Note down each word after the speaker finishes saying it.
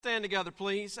Stand together,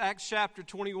 please. Acts chapter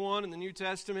 21 in the New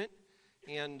Testament.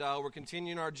 And we're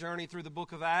continuing our journey through the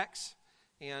book of Acts.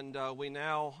 And we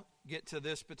now get to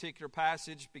this particular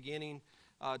passage beginning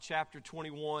chapter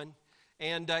 21.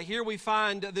 And here we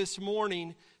find this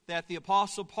morning that the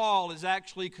Apostle Paul is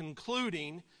actually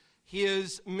concluding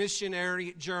his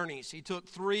missionary journeys. He took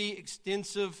 3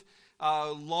 extensive,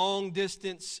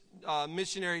 long-distance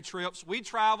missionary trips. We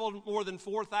traveled more than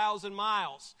 4,000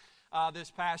 miles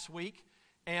this past week.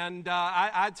 And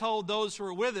I told those who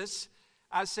were with us,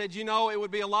 I said, you know, it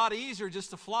would be a lot easier just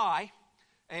to fly,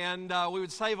 and we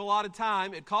would save a lot of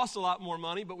time. It costs a lot more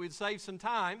money, but we'd save some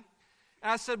time.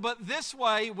 And I said, but this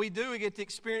way we do get to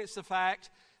experience the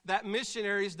fact that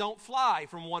missionaries don't fly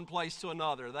from one place to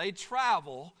another. They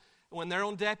travel when they're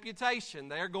on deputation.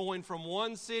 They're going from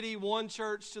one city, one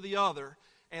church to the other,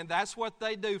 and that's what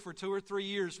they do for 2 or 3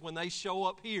 years when they show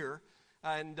up here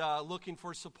and looking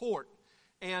for support.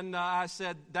 And I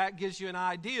said, that gives you an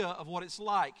idea of what it's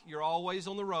like. You're always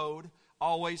on the road,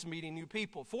 always meeting new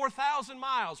people. 4,000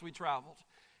 miles we traveled.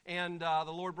 And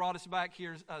the Lord brought us back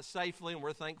here safely, and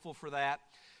we're thankful for that.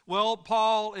 Well,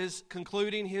 Paul is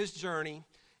concluding his journey,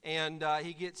 and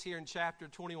he gets here in chapter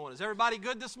 21. Is everybody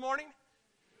good this morning?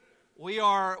 We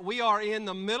are in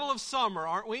the middle of summer,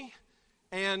 aren't we?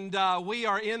 And we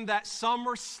are in that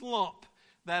summer slump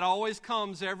that always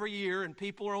comes every year, and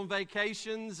people are on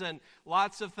vacations and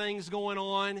lots of things going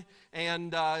on,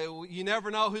 and you never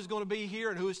know who's going to be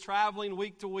here and who is traveling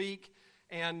week to week,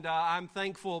 and I'm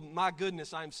thankful. My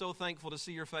goodness, I'm so thankful to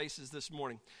see your faces this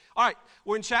morning. All right,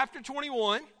 we're in chapter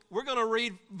 21. We're going to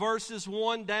read verses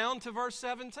 1 down to verse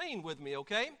 17 with me,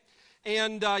 okay?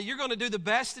 And you're going to do the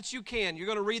best that you can. You're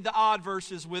going to read the odd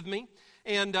verses with me.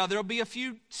 And there'll be a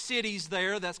few cities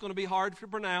there that's going to be hard to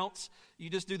pronounce. You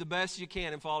just do the best you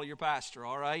can and follow your pastor,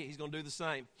 all right? He's going to do the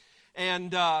same.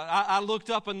 And I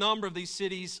looked up a number of these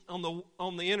cities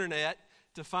on the internet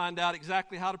to find out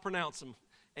exactly how to pronounce them.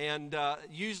 And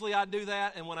usually I do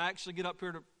that, and when I actually get up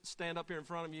here to stand up here in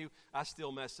front of you, I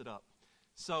still mess it up.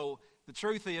 So the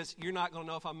truth is, you're not going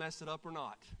to know if I messed it up or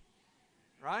not.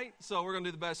 Right? So we're going to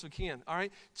do the best we can. All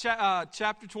right?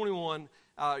 Chapter 21,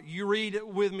 you read it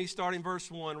with me starting verse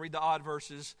 1, read the odd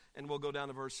verses, and we'll go down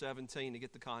to verse 17 to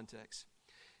get the context.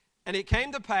 And it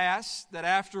came to pass that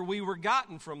after we were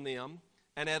gotten from them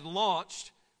and had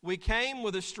launched, we came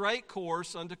with a straight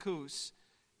course unto Cos,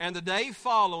 and the day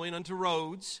following unto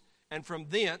Rhodes, and from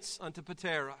thence unto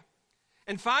Patara.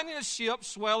 And finding a ship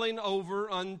sailing over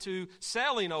unto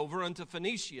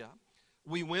Phoenicia,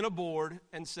 we went aboard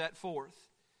and set forth.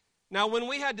 Now when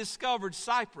we had discovered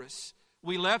Cyprus,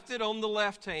 we left it on the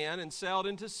left hand and sailed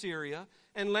into Syria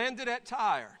and landed at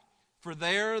Tyre. For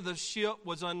there the ship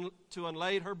was to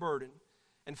unlade her burden.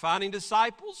 And finding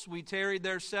disciples, we tarried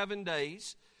there 7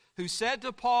 days, who said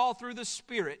to Paul through the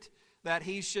Spirit that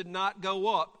he should not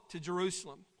go up to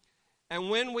Jerusalem. And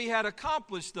when we had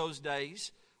accomplished those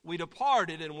days, we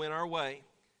departed and went our way.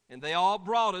 And they all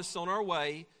brought us on our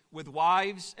way with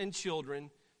wives and children,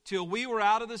 till we were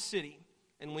out of the city.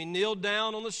 And we kneeled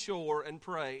down on the shore and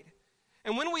prayed.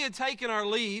 And when we had taken our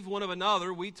leave one of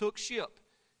another, we took ship,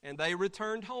 and they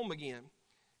returned home again.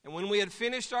 And when we had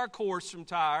finished our course from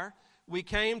Tyre, we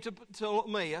came to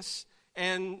Ptolemais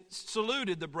and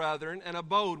saluted the brethren and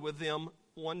abode with them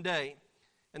one day.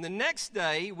 And the next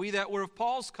day we that were of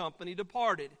Paul's company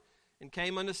departed and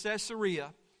came unto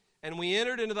Caesarea. And we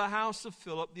entered into the house of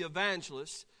Philip the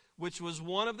evangelist, which was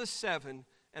one of the 7,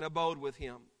 and abode with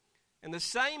him. And the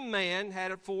same man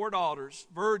had 4 daughters,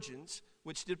 virgins,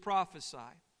 which did prophesy.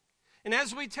 And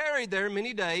as we tarried there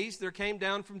many days, there came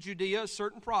down from Judea a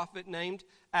certain prophet named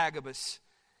Agabus.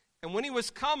 And when he was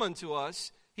come unto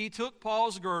us, he took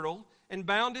Paul's girdle and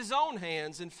bound his own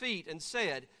hands and feet and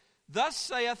said, Thus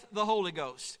saith the Holy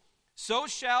Ghost, So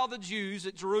shall the Jews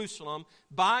at Jerusalem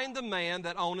bind the man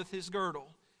that owneth his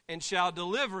girdle, and shall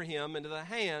deliver him into the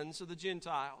hands of the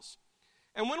Gentiles.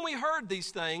 And when we heard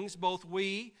these things, both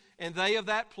we and they of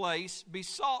that place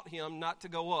besought him not to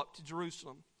go up to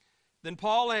Jerusalem. Then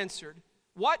Paul answered,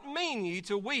 What mean ye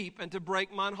to weep and to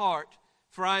break mine heart?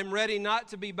 For I am ready not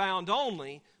to be bound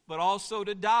only, but also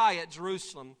to die at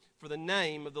Jerusalem for the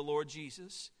name of the Lord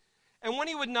Jesus. And when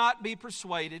he would not be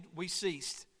persuaded, we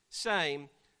ceased, saying,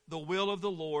 The will of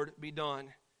the Lord be done.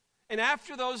 And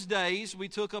after those days we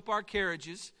took up our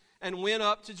carriages and went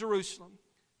up to Jerusalem.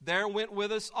 There went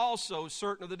with us also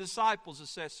certain of the disciples of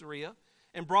Caesarea,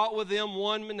 and brought with them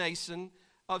one Mnason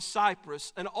of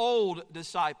Cyprus, an old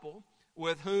disciple,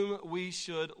 with whom we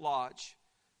should lodge.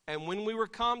 And when we were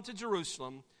come to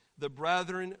Jerusalem, the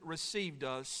brethren received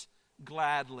us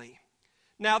gladly.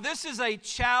 Now this is a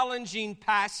challenging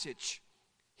passage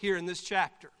here in this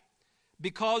chapter,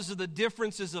 because of the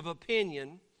differences of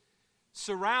opinion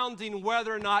surrounding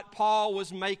whether or not Paul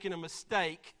was making a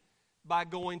mistake by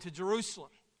going to Jerusalem.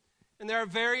 And there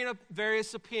are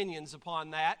various opinions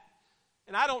upon that.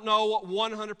 And I don't know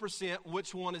 100%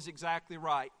 which one is exactly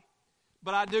right.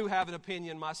 But I do have an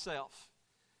opinion myself.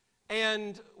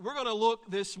 And we're going to look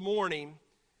this morning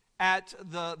at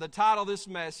the title of this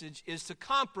message is to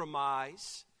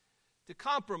compromise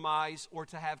or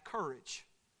to have courage.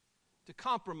 To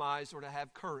compromise or to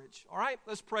have courage. All right,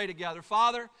 let's pray together.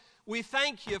 Father, we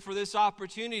thank you for this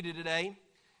opportunity today.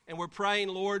 And we're praying,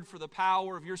 Lord, for the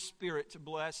power of your Spirit to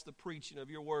bless the preaching of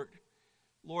your word.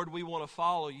 Lord, we want to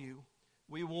follow you.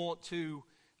 We want to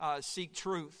seek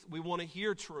truth. We want to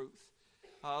hear truth.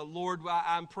 Lord,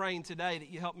 I'm praying today that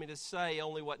you help me to say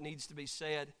only what needs to be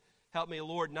said. Help me,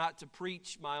 Lord, not to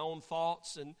preach my own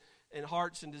thoughts and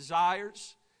hearts and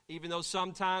desires, even though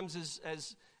sometimes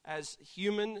as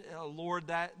human, Lord,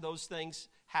 that those things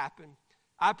happen.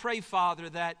 I pray, Father,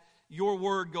 that your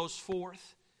word goes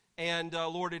forth. And,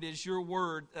 Lord, it is your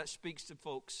word that speaks to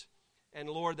folks. And,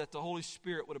 Lord, that the Holy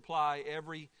Spirit would apply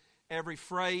every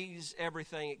phrase,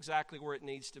 everything exactly where it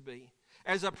needs to be.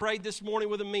 As I prayed this morning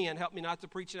with the men, help me not to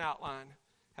preach an outline.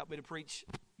 Help me to preach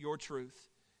your truth.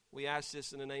 We ask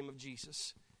this in the name of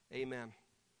Jesus. Amen.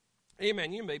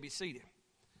 Amen. You may be seated.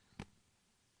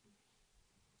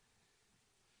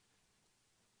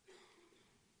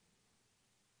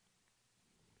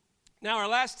 Now, our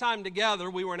last time together,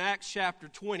 we were in Acts chapter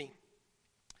 20.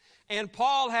 And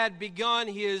Paul had begun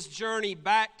his journey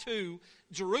back to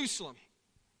Jerusalem.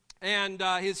 And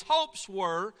his hopes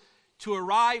were to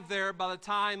arrive there by the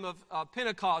time of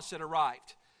Pentecost had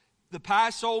arrived. The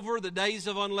Passover, the days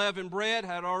of unleavened bread,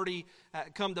 had already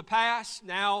come to pass.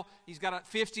 Now he's got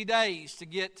 50 days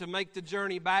to make the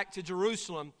journey back to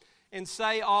Jerusalem and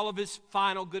say all of his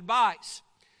final goodbyes.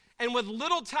 And with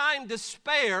little time to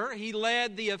spare, he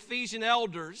led the Ephesian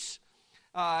elders.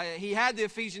 He had the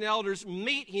Ephesian elders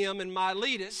meet him in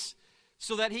Miletus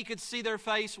so that he could see their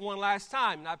face one last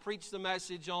time. And I preached the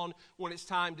message on when it's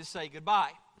time to say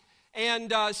goodbye.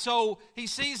 And so he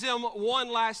sees them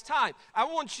one last time. I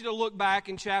want you to look back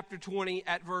in chapter 20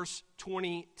 at verse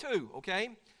 22, okay?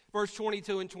 Verse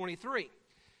 22 and 23.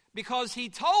 Because he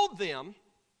told them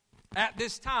at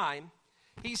this time,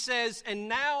 he says, "And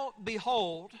now,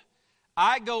 behold,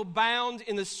 I go bound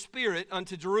in the Spirit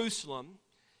unto Jerusalem,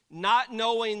 not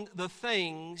knowing the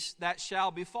things that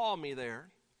shall befall me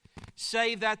there,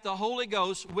 save that the Holy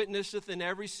Ghost witnesseth in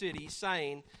every city,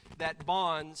 saying that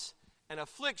bonds and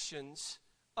afflictions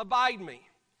abide me."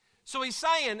 So he's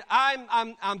saying,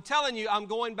 I'm telling you, I'm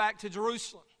going back to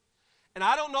Jerusalem. And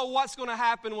I don't know what's going to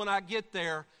happen when I get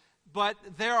there, but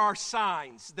there are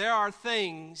signs. There are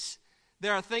things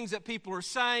that people are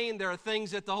saying. There are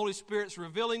things that the Holy Spirit's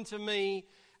revealing to me.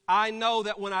 I know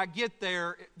that when I get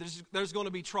there, there's going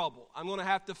to be trouble. I'm going to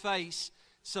have to face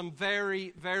some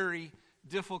very, very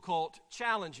difficult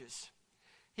challenges.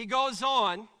 He goes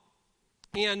on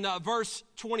in verse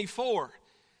 24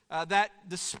 that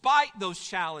despite those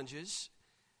challenges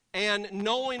and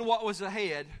knowing what was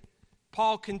ahead,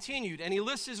 Paul continued, and he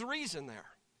lists his reason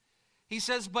there. He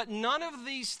says, "But none of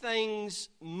these things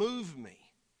move me."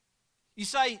 You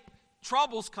say,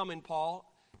 trouble's coming, Paul.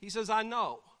 He says, I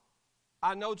know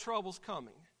trouble's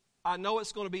coming. I know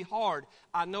it's going to be hard.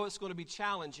 I know it's going to be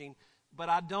challenging, but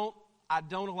I don't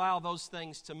allow those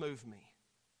things to move me.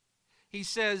 He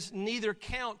says, "Neither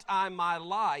count I my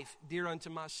life dear unto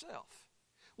myself."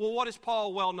 Well, what is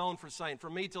Paul well known for saying? For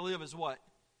me to live is what?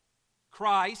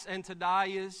 Christ, and to die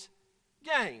is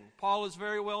gain. Paul is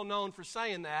very well known for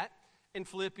saying that in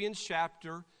Philippians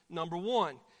chapter number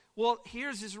 1. Well,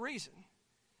 here's his reason.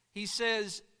 He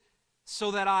says,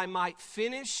 "So that I might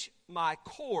finish my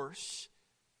course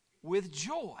with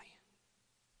joy."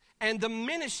 And the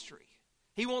ministry.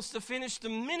 He wants to finish the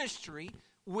ministry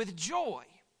with joy.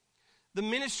 The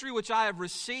ministry which I have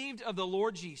received of the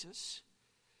Lord Jesus,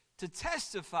 to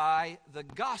testify the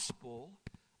gospel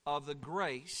of the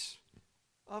grace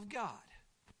of God.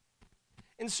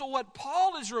 And so what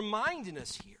Paul is reminding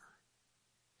us here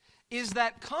is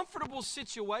that comfortable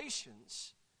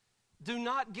situations do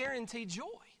not guarantee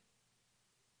joy.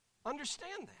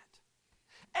 Understand that.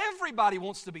 Everybody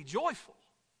wants to be joyful.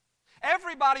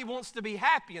 Everybody wants to be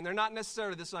happy, and they're not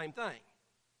necessarily the same thing.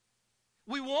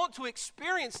 We want to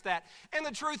experience that. And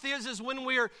the truth is when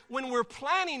we're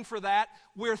planning for that,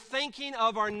 we're thinking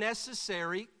of our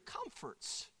necessary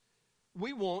comforts.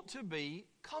 We want to be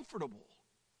comfortable.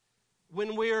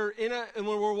 When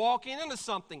we're walking into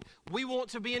something, we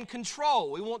want to be in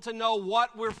control. We want to know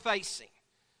what we're facing.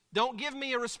 Don't give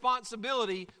me a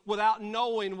responsibility without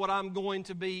knowing what I'm going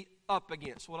to be up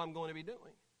against what I'm going to be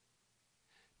doing.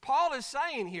 Paul is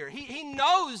saying here, he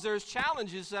knows there's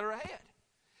challenges that are ahead.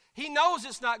 He knows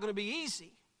it's not going to be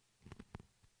easy.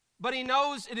 But he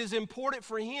knows it is important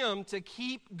for him to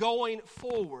keep going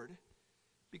forward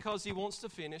because he wants to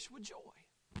finish with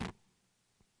joy.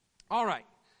 All right.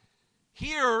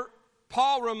 Here,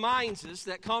 Paul reminds us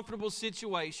that comfortable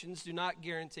situations do not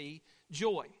guarantee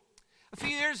joy. A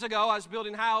few years ago, I was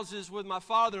building houses with my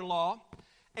father-in-law,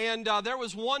 and there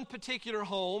was one particular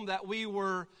home that we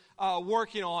were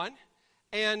working on.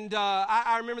 And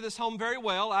I remember this home very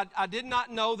well. I did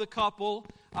not know the couple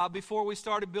before we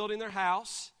started building their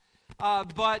house.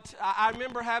 But I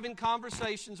remember having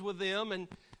conversations with them, and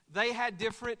they had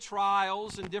different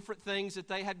trials and different things that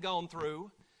they had gone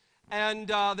through. And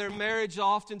their marriage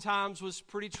oftentimes was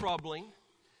pretty troubling.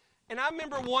 And I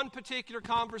remember one particular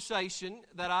conversation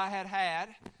that I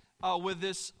had with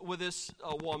this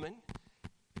woman.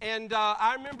 And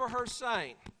I remember her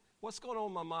saying, "What's going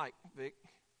on with my mic, Vic?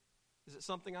 Is it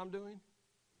something I'm doing?"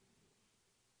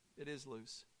 It is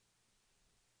loose.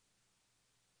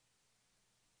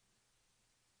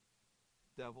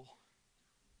 Devil.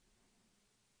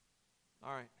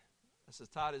 All right. That's as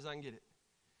tight as I can get it.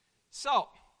 So,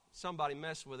 somebody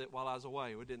messed with it while I was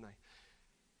away, didn't they?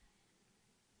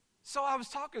 So I was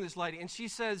talking to this lady, and she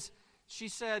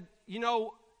said, "You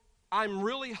know, I'm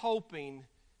really hoping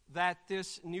that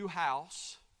this new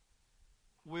house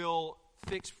will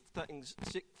fix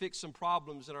some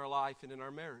problems in our life and in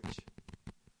our marriage."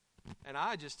 And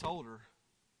I just told her,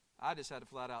 I just had to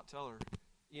flat out tell her,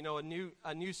 you know,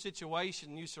 a new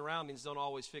situation, new surroundings don't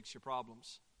always fix your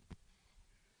problems.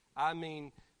 I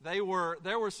mean, there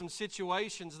were some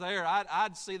situations there.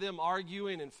 I'd see them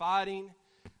arguing and fighting.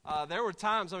 There were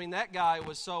times, that guy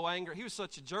was so angry. He was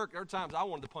such a jerk. There were times I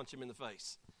wanted to punch him in the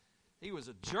face. He was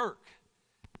a jerk.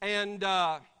 And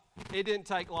it didn't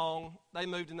take long. They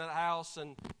moved in that house,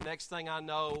 and next thing I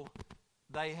know,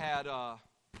 they had I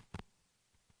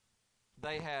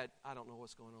don't know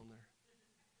what's going on there.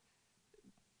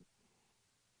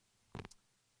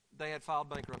 They had filed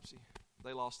bankruptcy.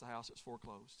 They lost the house. It was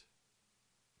foreclosed.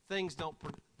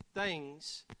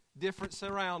 Different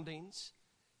surroundings,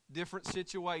 different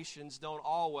situations don't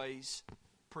always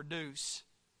produce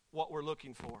what we're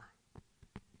looking for.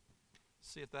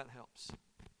 See if that helps.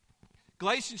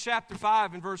 Galatians chapter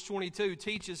 5 and verse 22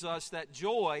 teaches us that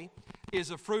joy is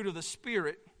a fruit of the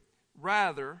Spirit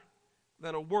rather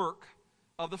than a work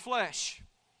of the flesh.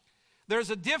 There's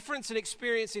a difference in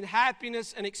experiencing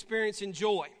happiness and experiencing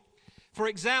joy. For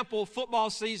example, football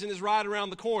season is right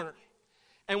around the corner.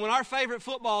 And when our favorite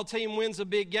football team wins a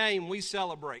big game, we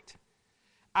celebrate.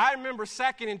 I remember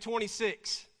 2nd and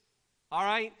 26, all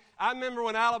right? I remember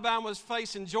when Alabama was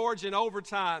facing Georgia in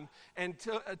overtime, and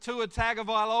Tua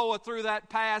Tagovailoa threw that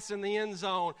pass in the end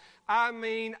zone.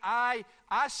 I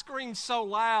screamed so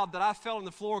loud that I fell on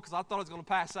the floor because I thought I was going to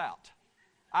pass out.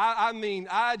 I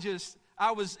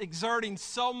was exerting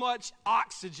so much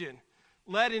oxygen,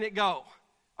 letting it go.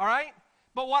 All right?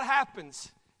 But what happens?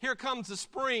 Here comes the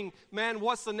spring. Man,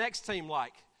 what's the next team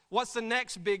like? What's the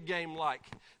next big game like?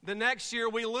 The next year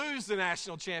we lose the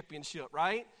national championship,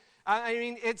 right?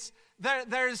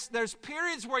 There's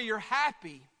periods where you're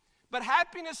happy, but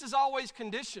happiness is always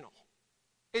conditional.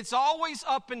 It's always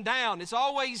up and down. It's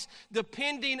always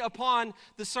depending upon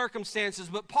the circumstances.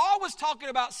 But Paul was talking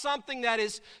about something that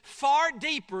is far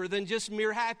deeper than just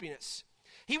mere happiness.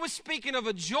 He was speaking of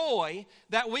a joy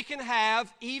that we can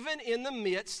have even in the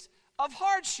midst of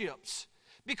hardships.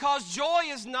 Because joy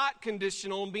is not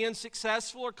conditional on being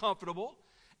successful or comfortable.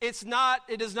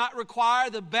 It does not require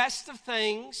the best of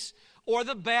things or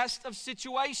the best of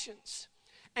situations.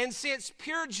 And since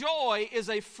pure joy is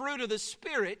a fruit of the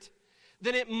Spirit,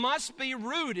 then it must be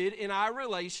rooted in our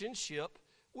relationship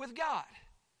with God.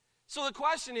 So the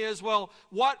question is, well,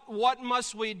 what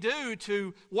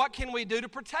can we do to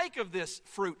partake of this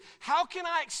fruit? How can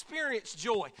I experience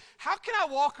joy? How can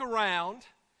I walk around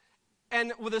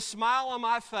and with a smile on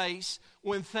my face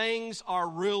when things are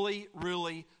really,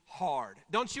 really hard?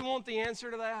 Don't you want the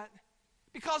answer to that?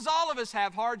 Because all of us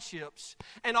have hardships.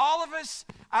 And all of us,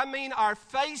 our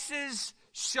faces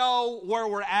show where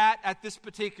we're at this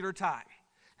particular time.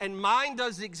 And mine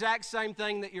does the exact same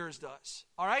thing that yours does.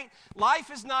 All right? Life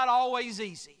is not always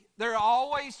easy. There are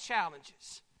always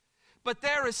challenges. But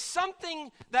there is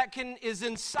something that is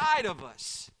inside of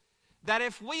us that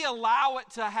if we allow it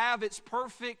to have its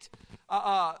perfect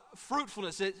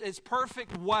fruitfulness, its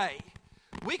perfect way,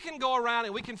 we can go around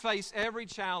and we can face every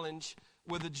challenge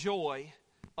with the joy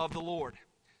of the Lord.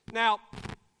 Now,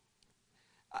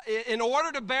 in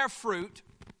order to bear fruit,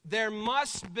 there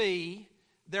must be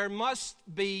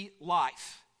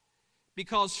life.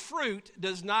 because fruit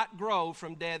does not grow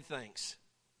from dead things.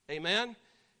 Amen?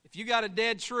 If you got a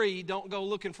dead tree, don't go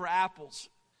looking for apples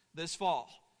this fall.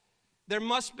 There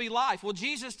must be life. Well,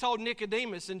 Jesus told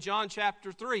Nicodemus in John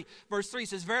chapter 3, verse 3,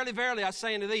 says, Verily, verily, I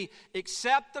say unto thee,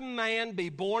 except a man be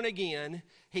born again,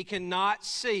 he cannot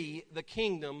see the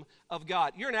kingdom of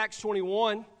God. You're in Acts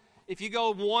 21. If you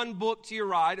go one book to your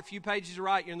right, a few pages to your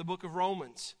right, you're in the book of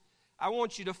Romans. I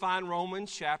want you to find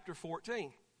Romans chapter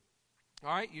 14. All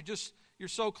right? You're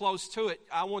so close to it,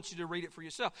 I want you to read it for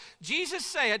yourself. Jesus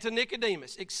said to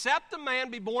Nicodemus, except a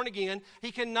man be born again,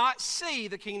 he cannot see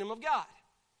the kingdom of God.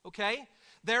 Okay?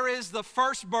 There is the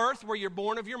first birth where you're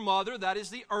born of your mother. That is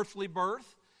the earthly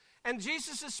birth. And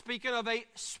Jesus is speaking of a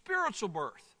spiritual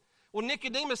birth. Well,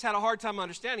 Nicodemus had a hard time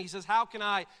understanding. He says, how can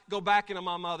I go back into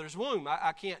my mother's womb?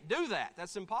 I can't do that.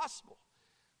 That's impossible.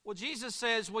 Well, Jesus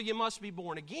says, well, you must be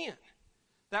born again.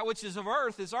 That which is of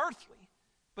earth is earthly,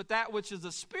 but that which is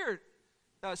the spiritual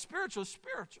is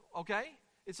spiritual, okay?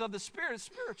 It's of the spirit, it's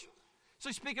spiritual. So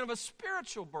he's speaking of a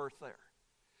spiritual birth there.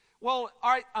 Well,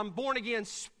 all right, I'm born again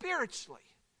spiritually,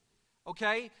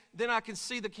 okay? Then I can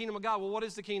see the kingdom of God. Well, what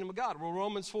is the kingdom of God? Well,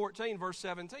 Romans 14, verse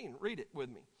 17. Read it with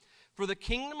me. For the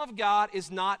kingdom of God is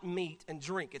not meat and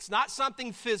drink. It's not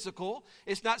something physical.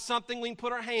 It's not something we can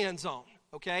put our hands on,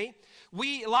 okay?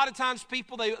 A lot of times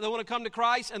people, they want to come to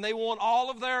Christ and they want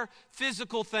all of their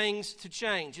physical things to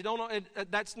change.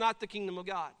 That's not the kingdom of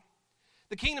God.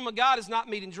 The kingdom of God is not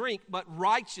meat and drink, but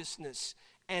righteousness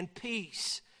and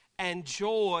peace and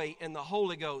joy in the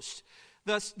Holy Ghost.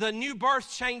 The new birth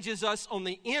changes us on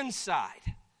the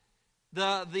inside.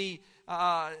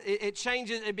 It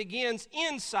changes, it begins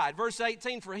inside. Verse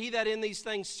 18, for he that in these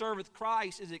things serveth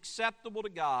Christ is acceptable to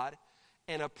God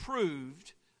and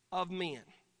approved of men.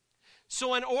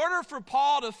 So in order for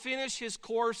Paul to finish his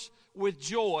course with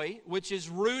joy, which is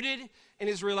rooted in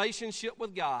his relationship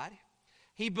with God,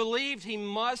 he believed he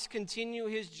must continue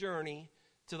his journey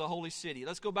to the holy city.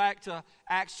 Let's go back to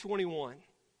Acts 21,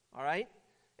 all right?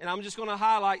 And I'm just going to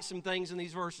highlight some things in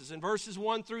these verses. In verses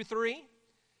 1 through 3,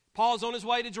 Paul's on his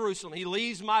way to Jerusalem. He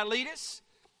leaves Miletus,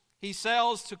 he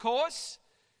sails to Kos,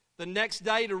 the next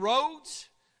day to Rhodes,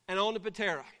 and on to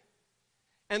Patara.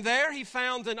 And there he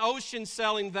found an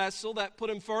ocean-sailing vessel that put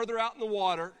him further out in the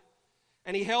water,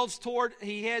 and he heads toward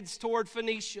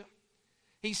Phoenicia.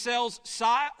 He sails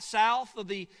south of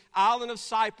the island of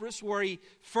Cyprus, where he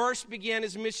first began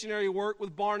his missionary work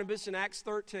with Barnabas in Acts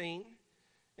 13.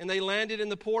 And they landed in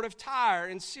the port of Tyre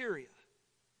in Syria.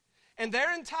 And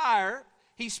there in Tyre,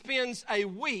 he spends a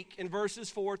week in verses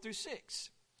 4 through 6.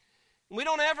 We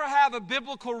don't ever have a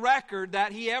biblical record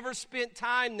that he ever spent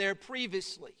time there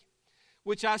previously,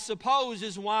 which I suppose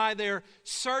is why they're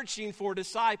searching for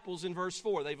disciples in verse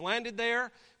 4. They've landed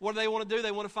there. What do they want to do?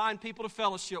 They want to find people to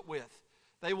fellowship with.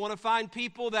 They want to find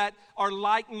people that are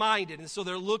like-minded, and so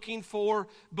they're looking for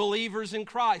believers in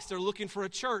Christ. They're looking for a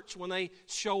church when they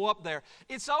show up there.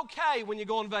 It's okay when you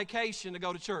go on vacation to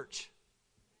go to church.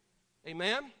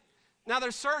 Amen? Now they're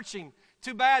searching.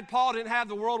 Too bad Paul didn't have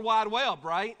the World Wide Web,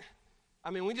 right? I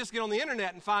mean, we just get on the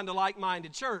internet and find a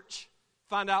like-minded church,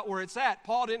 find out where it's at.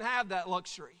 Paul didn't have that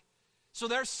luxury. So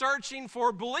they're searching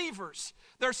for believers.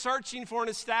 They're searching for an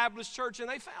established church, and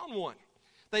they found one.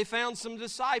 They found some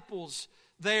disciples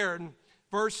there in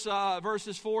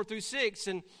verses 4 through 6.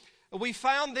 And we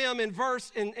found them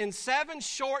in 7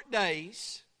 short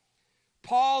days.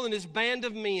 Paul and his band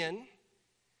of men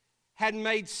had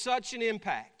made such an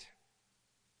impact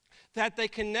that they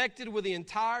connected with the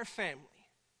entire family,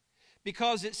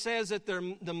 because it says that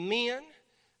the men,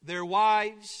 their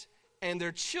wives, and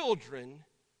their children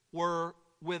were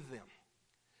with them.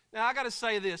 Now, I got to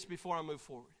say this before I move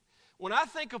forward. When I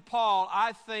think of Paul,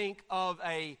 I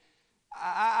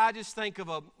just think of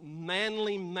a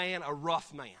manly man, a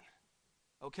rough man,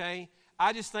 okay?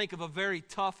 I just think of a very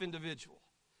tough individual.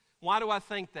 Why do I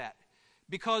think that?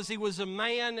 Because he was a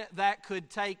man that could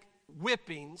take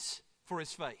whippings for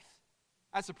his faith.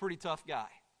 That's a pretty tough guy.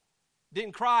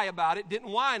 Didn't cry about it, didn't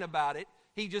whine about it,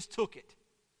 he just took it,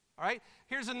 all right?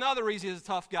 Here's another reason he's a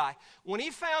tough guy. When he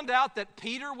found out that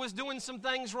Peter was doing some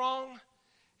things wrong,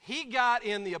 he got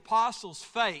in the apostle's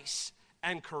face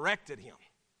and corrected him.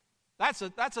 That's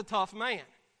a tough man.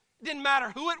 It didn't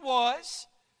matter who it was.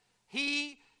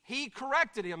 He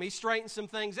corrected him. He straightened some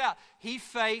things out. He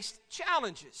faced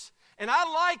challenges. And I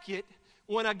like it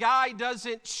when a guy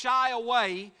doesn't shy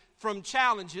away from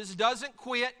challenges, doesn't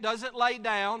quit, doesn't lay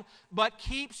down, but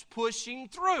keeps pushing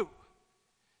through.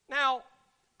 Now,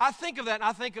 I think of that and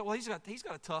I think, well, he's got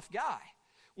a tough guy.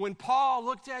 When Paul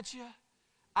looked at you,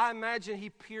 I imagine he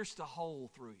pierced a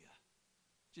hole through you,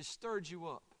 just stirred you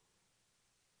up.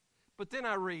 But then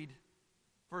I read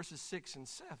verses 6 and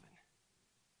 7.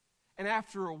 And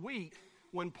after a week,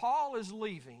 when Paul is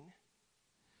leaving,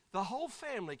 the whole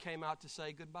family came out to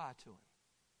say goodbye to him.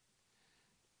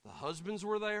 The husbands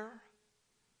were there,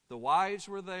 the wives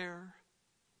were there,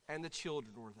 and the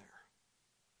children were there.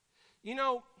 You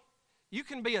know, you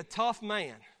can be a tough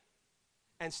man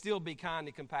and still be kind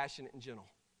and compassionate and gentle.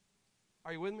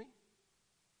 Are you with me?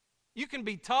 You can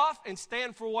be tough and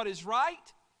stand for what is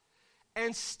right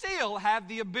and still have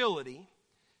the ability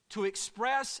to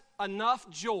express enough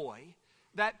joy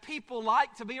that people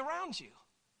like to be around you.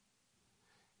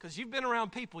 Because you've been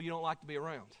around people you don't like to be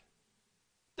around.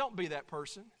 Don't be that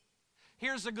person.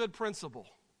 Here's a good principle.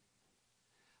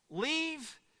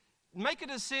 Make a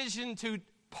decision to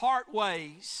part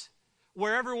ways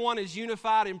where everyone is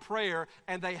unified in prayer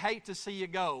and they hate to see you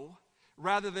go,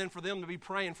 rather than for them to be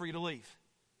praying for you to leave.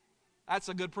 That's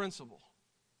a good principle.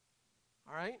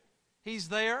 All right? He's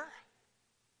there,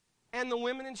 and the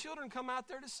women and children come out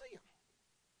there to see him.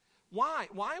 Why?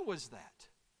 Why was that?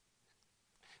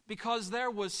 Because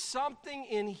there was something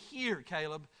in here,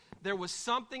 Caleb. There was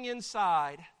something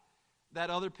inside that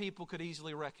other people could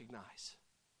easily recognize.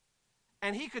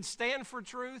 And he could stand for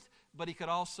truth, but he could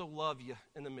also love you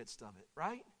in the midst of it,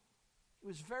 right?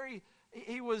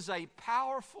 He was a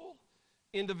powerful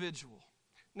individual.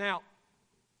 Now,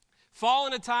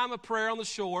 following a time of prayer on the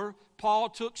shore, Paul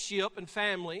took ship and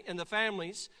the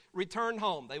families returned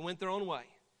home. They went their own way.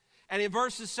 And in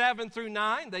verses 7 through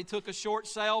 9, they took a short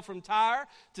sail from Tyre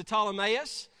to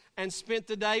Ptolemais and spent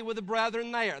the day with the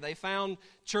brethren there. They found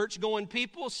church-going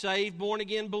people, saved,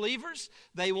 born-again believers.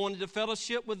 They wanted to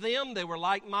fellowship with them. They were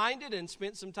like-minded and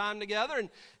spent some time together. And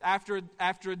after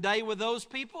a day with those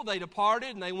people, they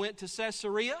departed and they went to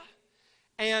Caesarea.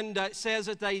 And it says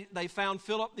that they found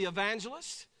Philip the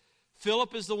evangelist.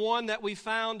 Philip is the one that we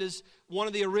found as one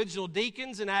of the original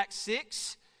deacons in Acts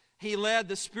 6. He led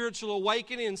the spiritual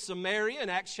awakening in Samaria in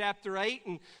Acts chapter 8.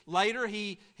 And later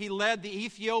he led the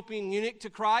Ethiopian eunuch to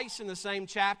Christ in the same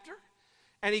chapter.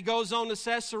 And he goes on to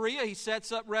Caesarea. He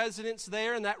sets up residence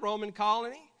there in that Roman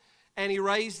colony. And he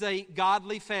raised a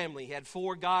godly family. He had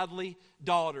 4 godly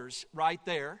daughters right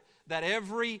there that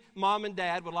every mom and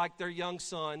dad would like their young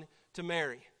son to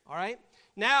marry. All right?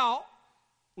 Now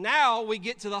we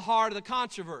get to the heart of the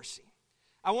controversy.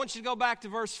 I want you to go back to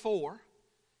verse 4.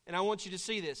 And I want you to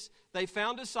see this. They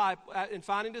found disciples, in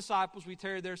finding disciples, we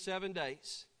tarried there 7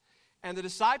 days. And the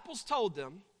disciples told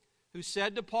them, who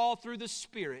said to Paul through the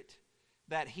Spirit,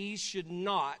 that he should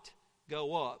not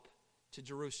go up to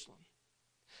Jerusalem.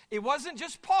 It wasn't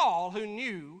just Paul who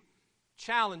knew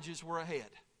challenges were ahead.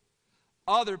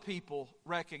 Other people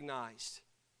recognized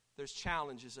there's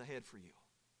challenges ahead for you.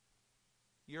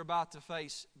 You're about to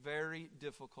face very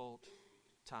difficult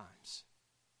times.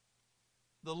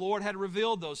 The Lord had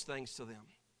revealed those things to them.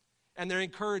 And they're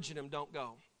encouraging them, don't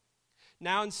go.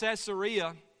 Now in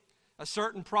Caesarea, a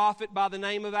certain prophet by the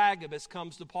name of Agabus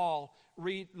comes to Paul.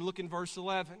 Look in verse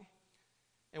 11.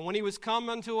 And when he was come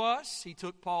unto us, he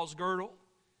took Paul's girdle.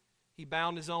 He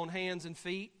bound his own hands and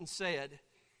feet and said,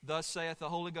 Thus saith the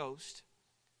Holy Ghost,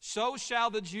 So shall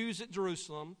the Jews at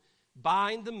Jerusalem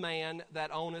bind the man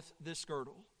that owneth this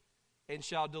girdle, and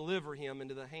shall deliver him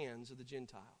into the hands of the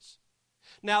Gentiles.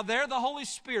 Now there the Holy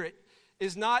Spirit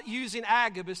is not using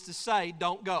Agabus to say,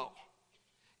 don't go.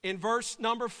 In verse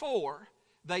number 4,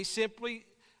 they simply,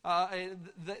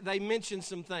 they mention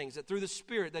some things, that through the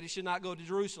Spirit that he should not go to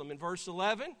Jerusalem. In verse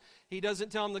 11, he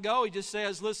doesn't tell him to go. He just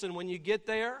says, listen, when you get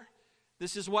there,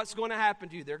 this is what's going to happen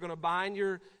to you. They're going to bind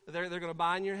your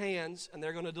hands, and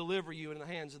they're going to deliver you in the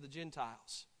hands of the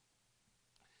Gentiles.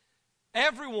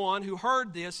 Everyone who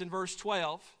heard this in verse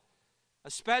 12,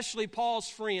 especially Paul's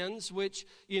friends, which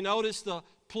you notice the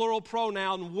plural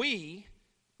pronoun we,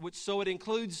 which so it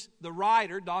includes the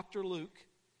writer, Dr. Luke,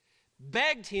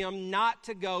 begged him not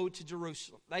to go to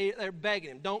Jerusalem. They're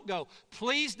begging him, don't go.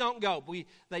 Please don't go.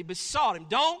 They besought him,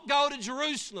 don't go to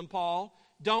Jerusalem, Paul.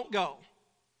 Don't go.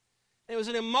 It was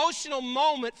an emotional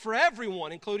moment for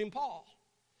everyone, including Paul.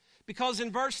 Because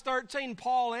in verse 13,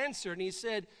 Paul answered and he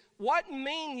said, What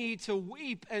mean ye to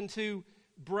weep and to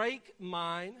break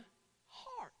mine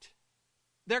heart?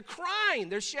 They're crying.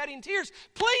 They're shedding tears.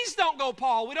 Please don't go,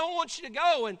 Paul. We don't want you to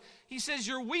go. And he says,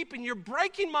 you're weeping. You're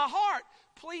breaking my heart.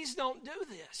 Please don't do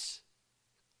this.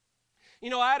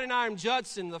 You know, Adoniram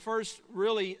Judson, the first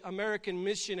really American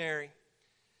missionary,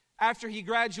 after he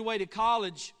graduated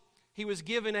college, he was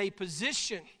given a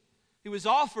position. He was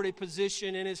offered a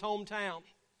position in his hometown.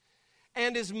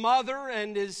 And his mother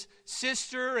and his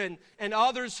sister and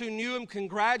others who knew him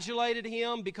congratulated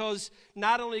him because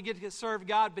not only did he get to serve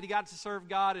God, but he got to serve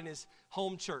God in his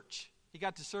home church. He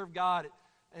got to serve God at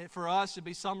for us, it'd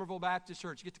be Somerville Baptist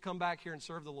Church. You get to come back here and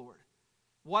serve the Lord.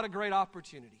 What a great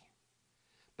opportunity.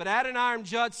 But Adoniram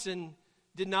Judson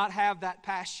did not have that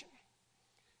passion.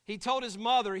 He told his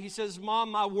mother, he says,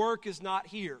 Mom, my work is not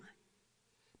here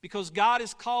because God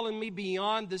is calling me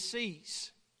beyond the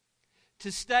seas.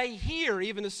 To stay here,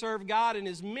 even to serve God in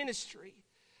His ministry,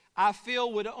 I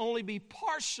feel would only be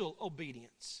partial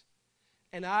obedience.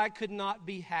 And I could not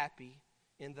be happy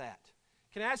in that.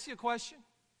 Can I ask you a question?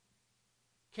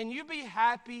 Can you be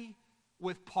happy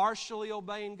with partially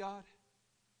obeying God?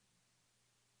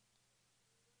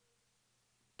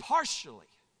 Partially.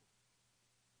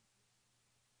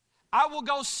 I will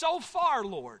go so far,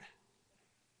 Lord,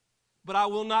 but I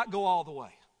will not go all the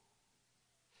way.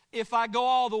 If I go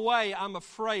all the way, I'm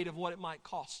afraid of what it might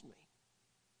cost me.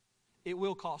 It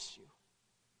will cost you.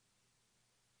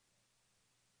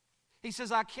 He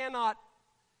says, I cannot.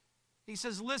 He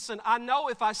says, listen, I know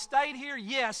if I stayed here,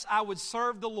 yes, I would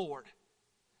serve the Lord.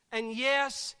 And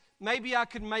yes, maybe I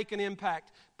could make an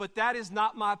impact. But that is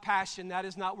not my passion. That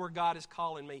is not where God is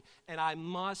calling me. And I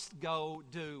must go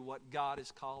do what God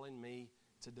is calling me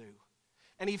to do.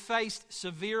 And he faced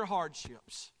severe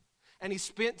hardships. And he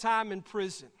spent time in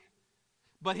prison.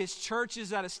 But his churches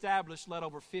that established led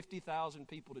over 50,000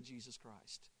 people to Jesus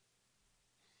Christ.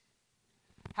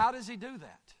 How does he do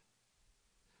that?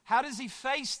 How does he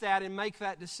face that and make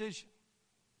that decision?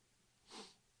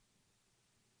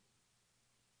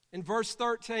 In verse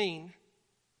 13,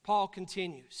 Paul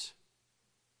continues.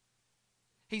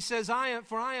 He says,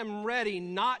 For I am ready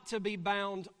not to be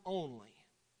bound only,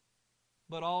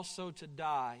 but also to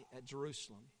die at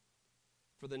Jerusalem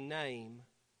for the name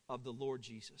of the Lord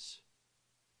Jesus.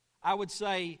 I would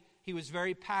say he was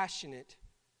very passionate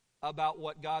about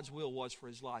what God's will was for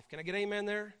his life. Can I get an amen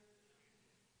there?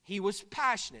 He was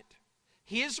passionate.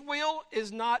 His will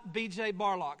is not B.J.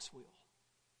 Barlock's will.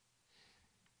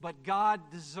 But God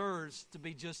deserves to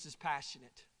be just as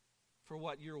passionate for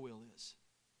what your will is.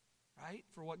 Right?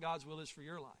 For what God's will is for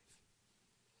your life.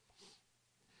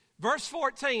 Verse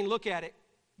 14, look at it,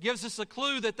 gives us a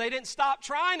clue that they didn't stop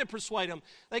trying to persuade him.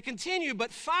 They continued,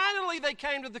 but finally they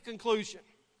came to the conclusion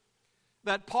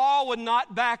that Paul would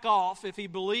not back off if he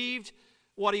believed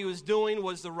what he was doing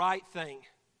was the right thing.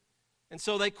 And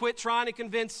so they quit trying to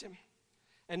convince him.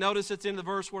 And notice it's in the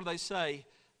verse where they say,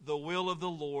 the will of the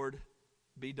Lord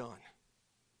be done.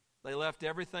 They left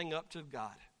everything up to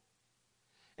God.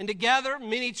 And together,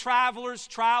 many believers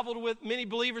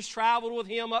traveled with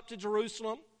him up to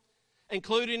Jerusalem,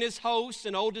 including his host,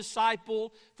 an old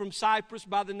disciple from Cyprus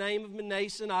by the name of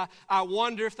Manasseh. I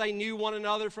wonder if they knew one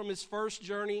another from his first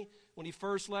journey when he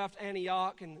first left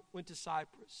Antioch and went to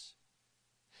Cyprus.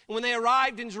 And when they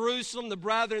arrived in Jerusalem, the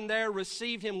brethren there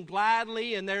received him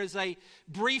gladly, and there's a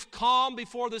brief calm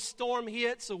before the storm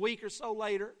hits a week or so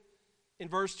later. In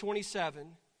verse 27,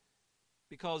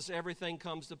 because everything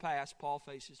comes to pass, Paul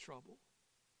faces trouble.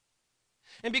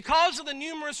 And because of the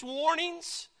numerous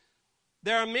warnings,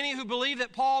 there are many who believe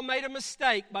that Paul made a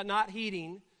mistake by not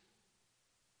heeding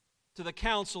to the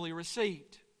counsel he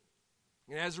received.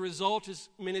 And as a result, his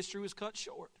ministry was cut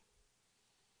short.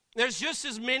 There's just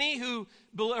as many who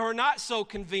are not so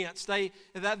convinced.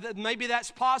 That maybe that's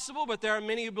possible, but there are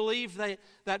many who believe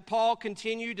that Paul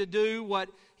continued to do what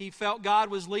he felt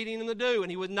God was leading him to do,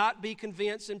 and he would not be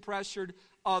convinced and pressured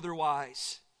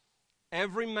otherwise.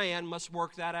 Every man must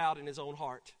work that out in his own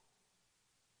heart.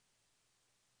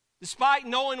 Despite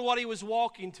knowing what he was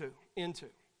walking into,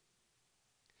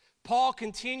 Paul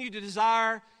continued to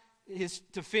desire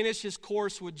to finish his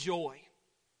course with joy.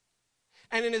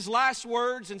 And in his last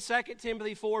words in 2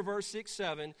 Timothy 4, verse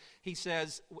 6-7, he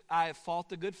says, I have fought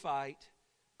the good fight,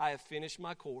 I have finished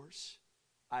my course,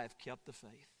 I have kept the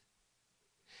faith.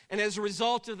 And as a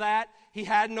result of that, he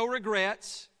had no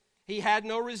regrets, he had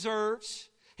no reserves,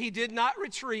 he did not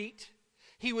retreat.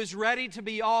 He was ready to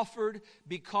be offered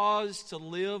because to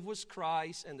live was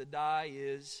Christ and to die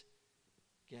is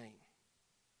gain.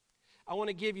 I want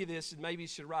to give you this, and maybe you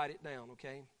should write it down,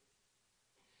 okay?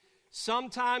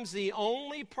 Sometimes the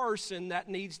only person that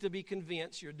needs to be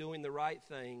convinced you're doing the right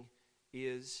thing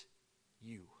is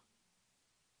you.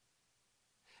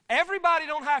 Everybody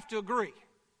don't have to agree.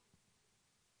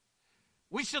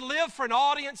 We should live for an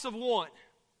audience of one.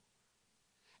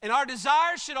 And our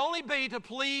desire should only be to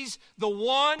please the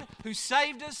one who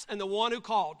saved us and the one who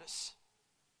called us.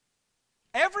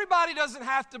 Everybody doesn't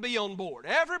have to be on board.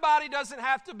 Everybody doesn't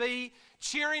have to be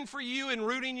cheering for you and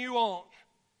rooting you on.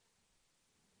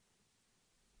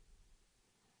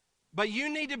 But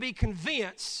you need to be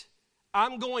convinced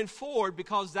I'm going forward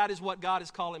because that is what God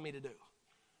is calling me to do.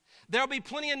 There'll be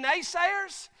plenty of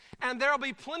naysayers, and there'll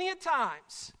be plenty of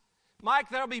times Mike,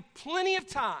 there'll be plenty of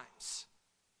times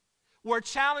where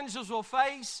challenges will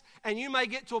face, and you may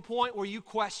get to a point where you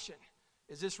question,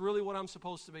 is this really what I'm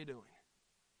supposed to be doing?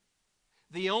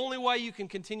 The only way you can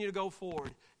continue to go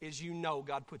forward is you know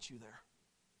God put you there.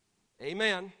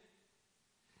 Amen.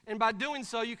 And by doing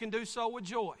so, you can do so with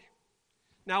joy.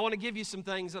 Now, I want to give you some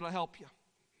things that will help you.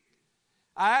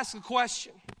 I ask a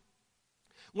question.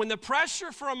 When the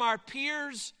pressure from our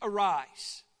peers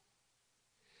arise,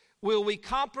 will we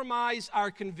compromise our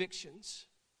convictions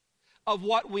of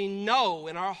what we know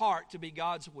in our heart to be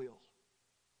God's will?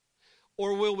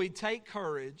 Or will we take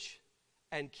courage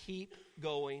and keep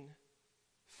going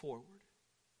forward?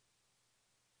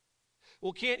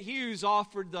 Well, Kent Hughes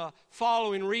offered the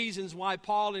following reasons why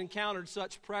Paul encountered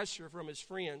such pressure from his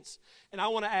friends. And I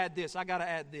want to add this. I got to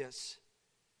add this.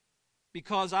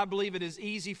 Because I believe it is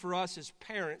easy for us as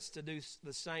parents to do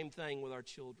the same thing with our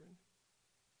children.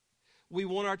 We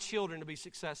want our children to be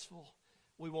successful.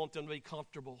 We want them to be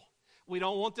comfortable. We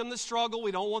don't want them to struggle.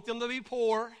 We don't want them to be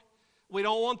poor. We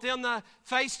don't want them to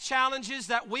face challenges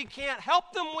that we can't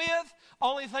help them with.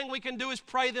 Only thing we can do is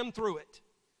pray them through it.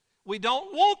 We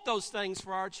don't want those things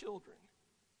for our children.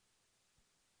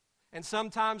 And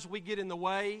sometimes we get in the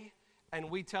way and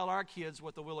we tell our kids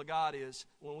what the will of God is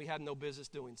when we have no business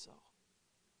doing so.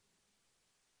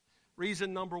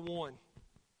 Reason number one.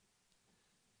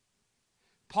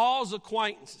 Paul's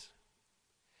acquaintance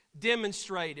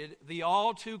demonstrated the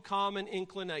all too common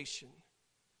inclination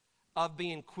of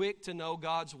being quick to know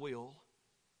God's will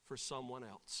for someone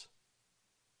else.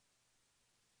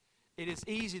 It is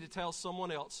easy to tell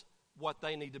someone else what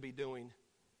they need to be doing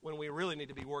when we really need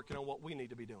to be working on what we need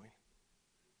to be doing.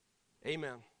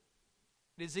 Amen.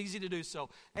 It is easy to do so.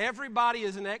 Everybody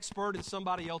is an expert in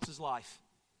somebody else's life.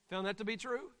 Found that to be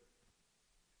true?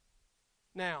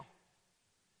 Now,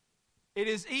 it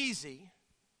is easy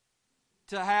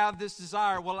to have this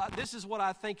desire. Well, this is what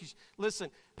I think. Listen,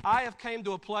 I have came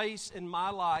to a place in my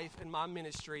life, in my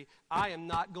ministry, I am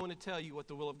not going to tell you what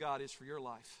the will of God is for your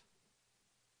life.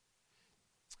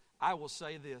 I will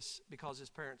say this because his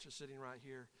parents are sitting right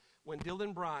here. When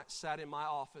Dylan Bryant sat in my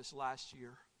office last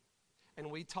year and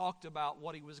we talked about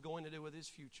what he was going to do with his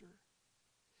future,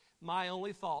 my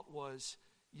only thought was,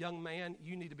 young man,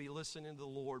 you need to be listening to the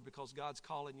Lord because God's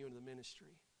calling you into the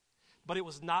ministry. But it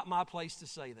was not my place to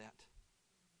say that.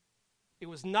 It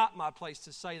was not my place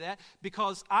to say that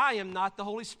because I am not the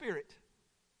Holy Spirit.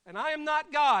 And I am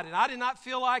not God. And I did not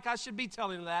feel like I should be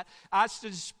telling him that. I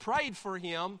just prayed for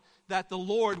him that the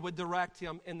Lord would direct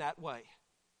him in that way.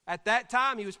 At that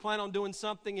time, he was planning on doing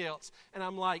something else. And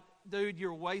I'm like, dude,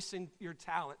 you're wasting your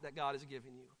talent that God has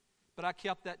given you. But I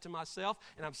kept that to myself.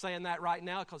 And I'm saying that right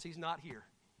now because he's not here.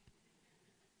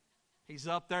 He's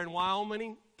up there in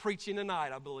Wyoming preaching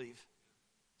tonight, I believe,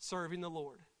 serving the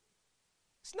Lord.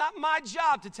 It's not my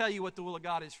job to tell you what the will of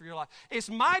God is for your life. It's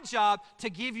my job to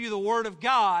give you the Word of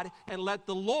God and let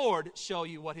the Lord show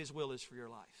you what His will is for your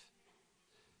life.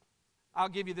 I'll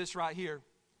give you this right here.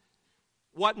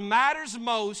 What matters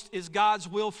most is God's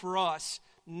will for us,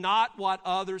 not what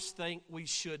others think we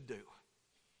should do.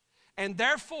 And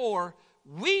therefore,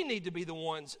 we need to be the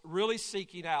ones really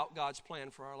seeking out God's plan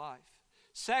for our life.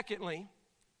 Secondly,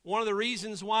 one of the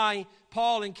reasons why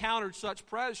Paul encountered such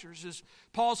pressures is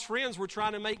Paul's friends were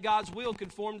trying to make God's will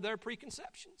conform to their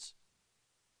preconceptions.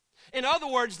 In other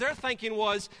words, their thinking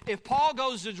was, if Paul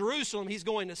goes to Jerusalem, he's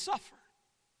going to suffer.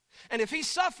 And if he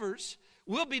suffers,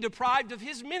 we'll be deprived of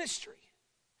his ministry.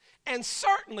 And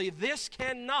certainly this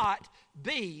cannot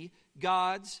be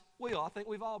God's will. I think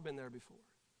we've all been there before.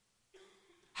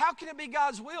 How can it be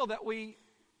God's will that we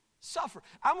suffer?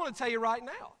 I'm going to tell you right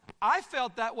now, I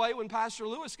felt that way when Pastor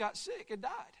Lewis got sick and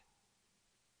died.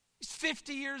 He's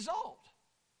 50 years old.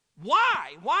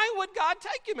 Why? Why would God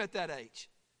take him at that age?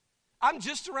 I'm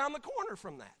just around the corner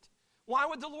from that. Why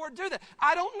would the Lord do that?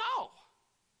 I don't know.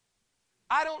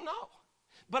 I don't know.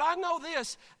 But I know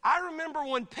this. I remember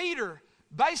when Peter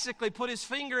basically put his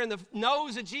finger in the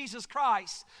nose of Jesus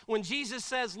Christ when Jesus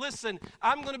says, listen,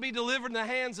 I'm going to be delivered in the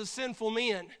hands of sinful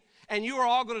men, and you are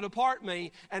all going to depart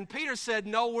me. And Peter said,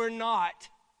 no, we're not.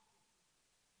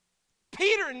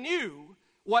 Peter knew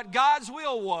what God's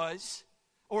will was,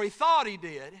 or he thought he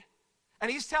did,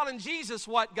 and he's telling Jesus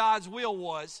what God's will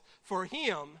was for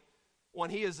him when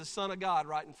he is the Son of God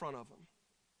right in front of him.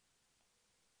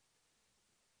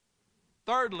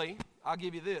 Thirdly, I'll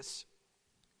give you this.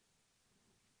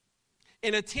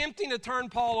 In attempting to turn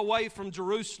Paul away from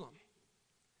Jerusalem,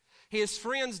 his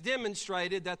friends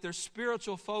demonstrated that their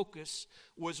spiritual focus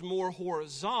was more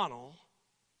horizontal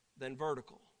than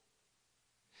vertical,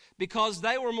 because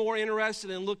they were more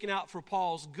interested in looking out for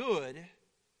Paul's good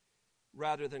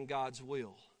rather than God's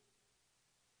will.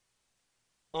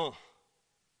 I'll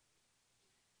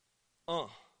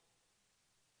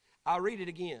read it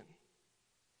again.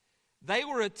 They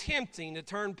were attempting to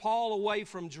turn Paul away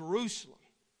from Jerusalem.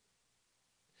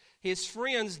 His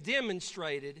friends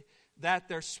demonstrated that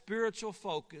their spiritual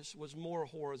focus was more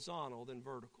horizontal than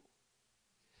vertical.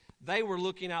 They were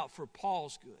looking out for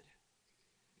Paul's good.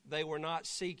 They were not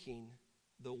seeking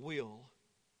the will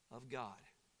of God.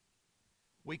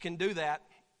 We can do that.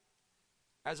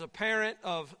 As a parent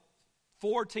of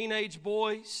 4 teenage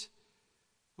boys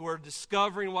who are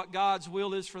discovering what God's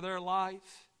will is for their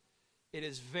life, it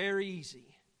is very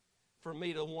easy for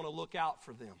me to want to look out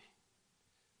for them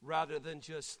rather than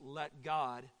just let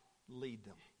God lead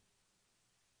them.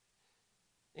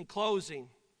 In closing,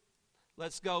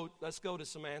 let's go to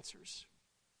some answers.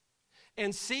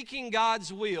 In seeking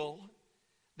God's will,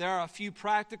 there are a few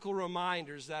practical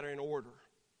reminders that are in order.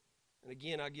 And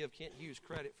again, I give Kent Hughes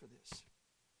credit for this.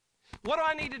 What do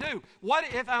I need to do? What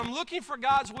if I'm looking for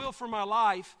God's will for my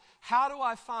life, how do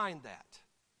I find that?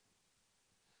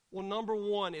 Well, number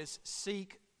one is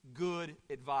seek good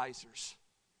advisors.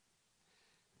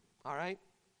 All right?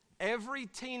 Every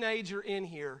teenager in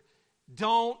here,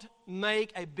 don't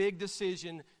make a big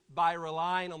decision by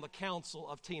relying on the counsel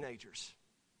of teenagers.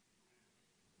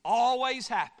 Always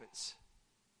happens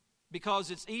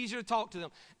because it's easier to talk to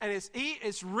them. And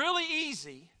it's really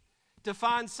easy to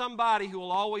find somebody who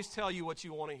will always tell you what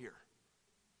you want to hear.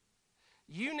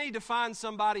 You need to find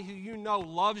somebody who you know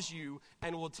loves you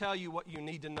and will tell you what you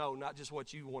need to know, not just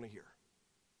what you want to hear.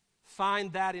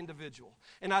 Find that individual.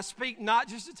 And I speak not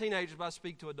just to teenagers, but I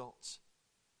speak to adults.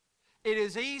 It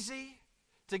is easy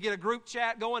to get a group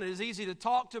chat going. It is easy to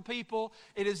talk to people.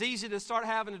 It is easy to start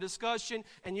having a discussion,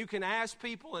 and you can ask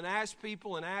people and ask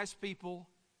people and ask people.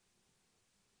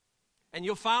 And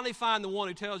you'll finally find the one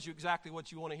who tells you exactly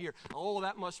what you want to hear. Oh,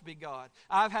 that must be God.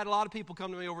 I've had a lot of people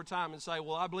come to me over time and say,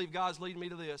 well, I believe God's leading me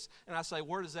to this. And I say,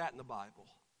 where is that in the Bible?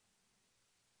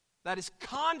 That is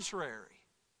contrary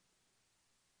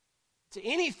to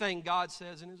anything God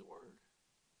says in His Word.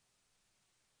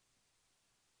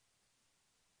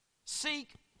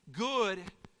 Seek good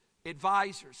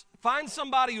advisors. Find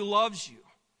somebody who loves you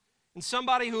and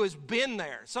somebody who has been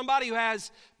there, somebody who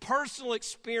has personal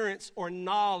experience or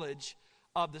knowledge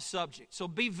of the subject. So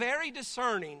be very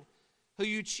discerning who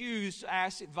you choose to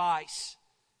ask advice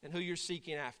and who you're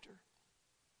seeking after.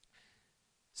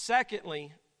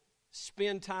 Secondly,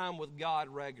 spend time with God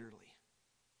regularly.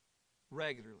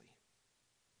 Regularly.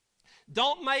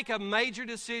 Don't make a major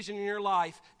decision in your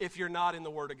life if you're not in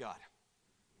the Word of God.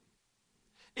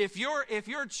 If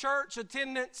your church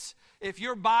attendance, if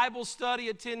your Bible study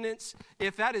attendance,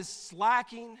 if that is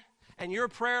slacking and your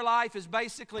prayer life is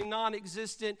basically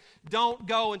non-existent, don't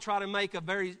go and try to make a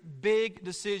very big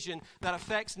decision that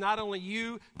affects not only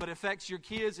you, but affects your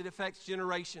kids, it affects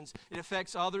generations, it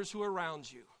affects others who are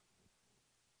around you.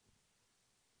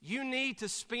 You need to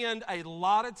spend a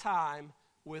lot of time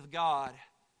with God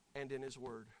and in His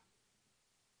Word.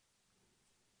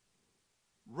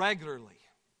 Regularly.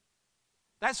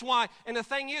 That's why, and the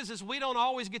thing is we don't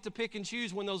always get to pick and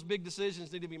choose when those big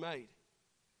decisions need to be made.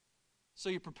 So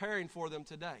you're preparing for them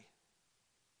today.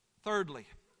 Thirdly,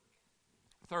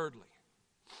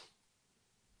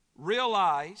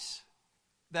 realize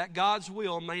that God's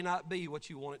will may not be what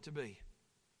you want it to be.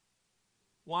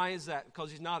 Why is that? Because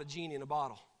He's not a genie in a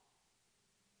bottle.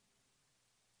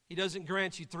 He doesn't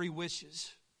grant you 3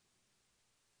 wishes.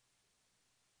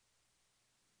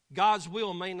 God's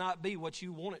will may not be what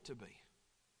you want it to be.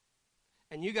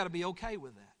 And you got to be okay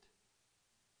with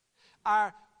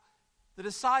that. The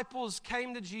disciples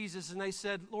came to Jesus and they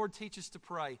said, Lord, teach us to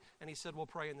pray. And He said, we'll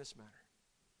pray in this manner.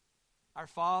 Our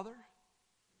Father,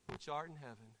 which art in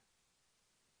heaven,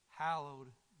 hallowed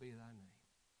be Thy name.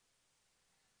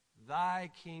 Thy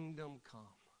kingdom come.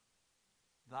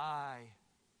 Thy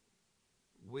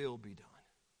will be done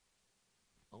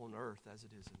on earth as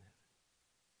it is in heaven.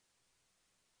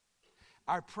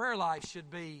 Our prayer life should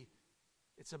be,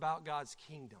 it's about God's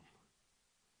kingdom.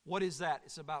 What is that?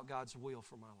 It's about God's will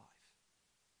for my life.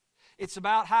 It's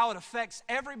about how it affects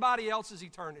everybody else's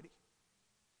eternity.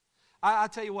 I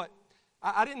tell you what,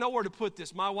 I didn't know where to put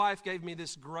this. My wife gave me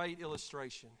this great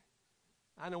illustration.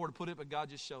 I know where to put it, but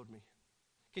God just showed me.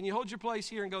 Can you hold your place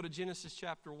here and go to Genesis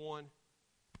chapter 1?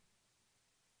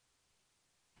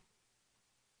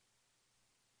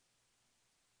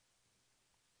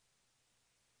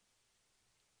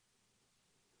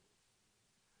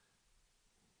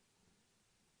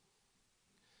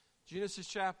 Genesis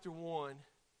chapter 1.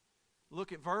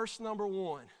 Look at verse number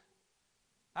 1.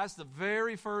 That's the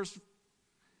very first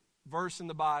verse in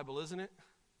the Bible, isn't it?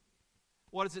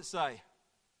 What does it say?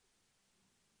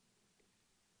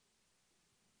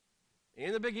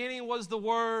 In the beginning was the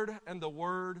Word, and the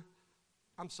Word,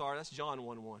 that's John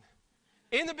 1:1.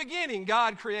 In the beginning,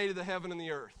 God created the heaven and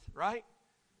the earth, right?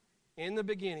 In the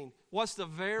beginning. What's the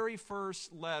very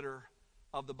first letter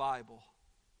of the Bible?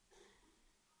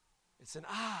 It's an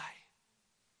I.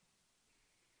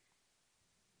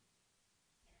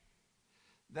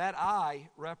 That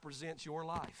I represents your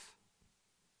life.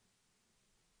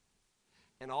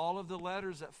 And all of the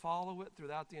letters that follow it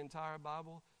throughout the entire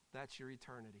Bible, that's your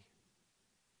eternity.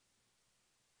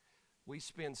 We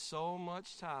spend so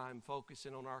much time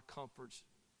focusing on our comforts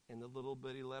in the little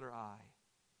bitty letter I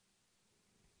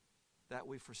that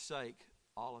we forsake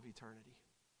all of eternity.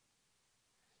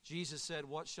 Jesus said,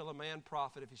 "What shall a man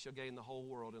profit if he shall gain the whole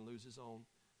world and lose his own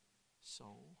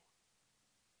soul?"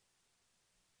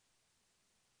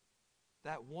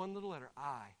 That one little letter,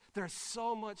 I. There's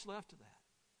so much left of that.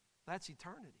 That's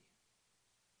eternity.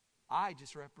 I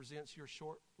just represents your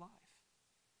short life.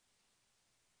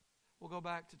 We'll go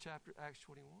back to chapter Acts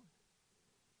 21.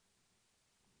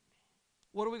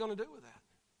 What are we going to do with that?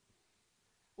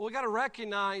 Well, we got to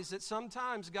recognize that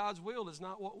sometimes God's will is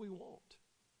not what we want.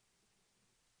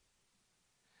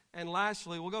 And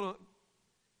lastly, I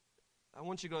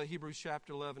want you to go to Hebrews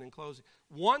chapter 11 in closing.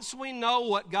 Once we know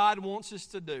what God wants us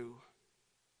to do,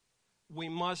 we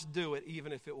must do it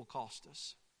even if it will cost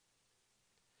us.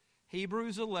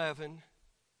 Hebrews 11,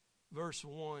 verse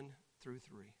 1 through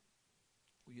 3.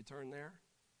 Will you turn there?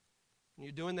 When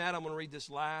you're doing that, I'm going to read this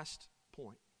last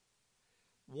point.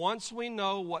 Once we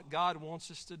know what God wants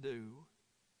us to do,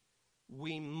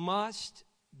 we must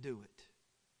do it,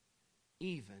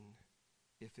 even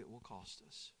if it will cost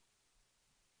us.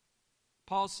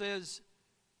 Paul says,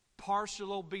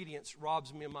 partial obedience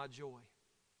robs me of my joy.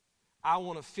 I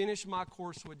want to finish my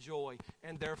course with joy,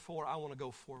 and therefore I want to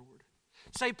go forward.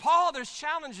 Say, Paul, there's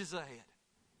challenges ahead.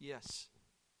 Yes.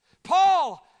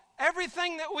 Paul,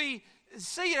 everything that we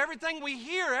see, everything we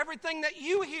hear, everything that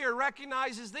you hear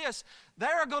recognizes this.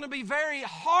 There are going to be very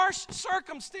harsh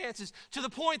circumstances to the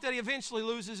point that he eventually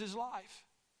loses his life.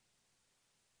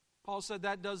 Paul said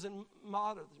that doesn't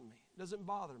bother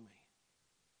me.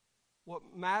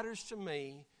 What matters to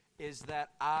me is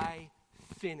that I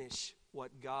finish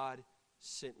what God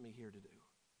sent me here to do.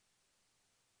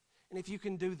 And if you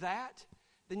can do that,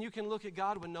 then you can look at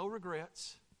God with no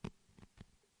regrets,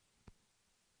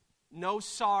 no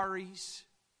sorries.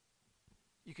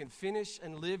 You can finish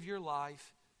and live your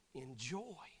life in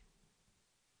joy.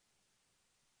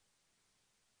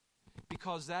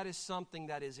 Because that is something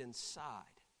that is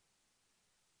inside.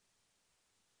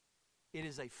 It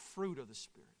is a fruit of the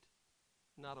Spirit,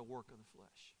 not a work of the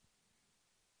flesh.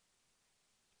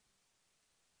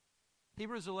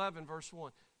 Hebrews 11, verse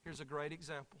 1. Here's a great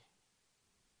example.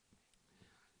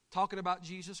 Talking about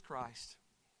Jesus Christ.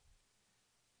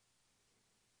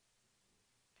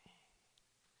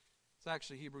 It's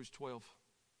actually Hebrews 12.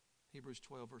 Hebrews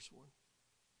 12, verse 1.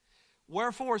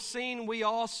 Wherefore, seeing we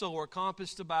also are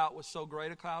compassed about with so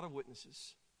great a cloud of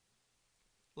witnesses,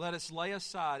 let us lay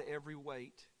aside every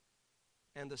weight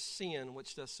and the sin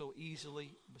which does so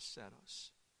easily beset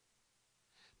us.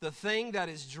 The thing that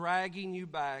is dragging you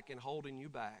back and holding you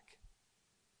back,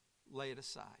 lay it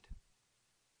aside.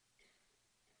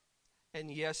 And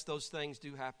yes, those things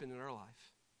do happen in our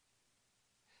life.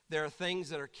 There are things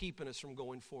that are keeping us from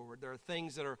going forward. There are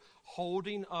things that are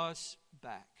holding us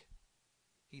back.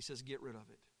 He says, get rid of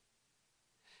it.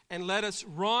 And let us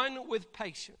run with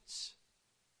patience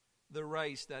the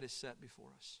race that is set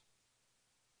before us.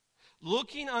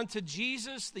 Looking unto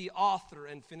Jesus, the author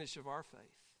and finisher of our faith,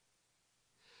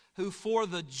 who for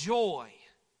the joy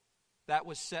that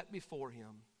was set before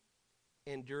him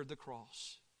endured the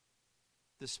cross,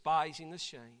 despising the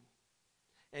shame,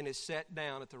 and is set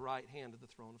down at the right hand of the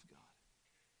throne of God.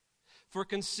 For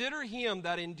consider him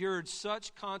that endured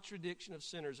such contradiction of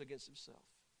sinners against himself,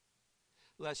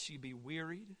 lest ye be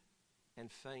wearied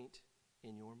and faint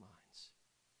in your minds.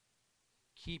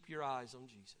 Keep your eyes on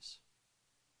Jesus.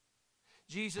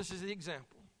 Jesus is the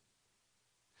example.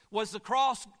 Was the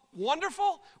cross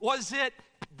wonderful? Was it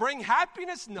bring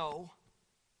happiness? No.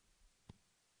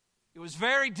 It was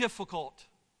very difficult.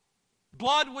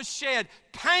 Blood was shed.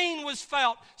 Pain was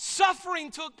felt.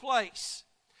 Suffering took place.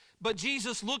 But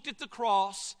Jesus looked at the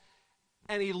cross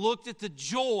and he looked at the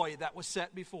joy that was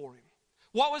set before him.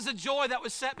 What was the joy that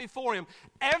was set before him?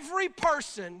 Every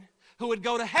person who would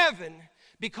go to heaven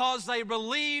because they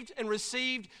believed and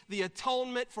received the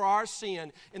atonement for our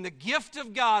sin and the gift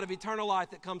of God of eternal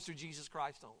life that comes through Jesus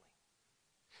Christ only.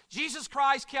 Jesus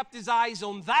Christ kept his eyes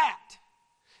on that.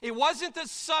 It wasn't the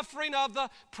suffering of the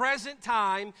present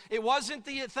time. It wasn't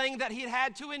the thing that he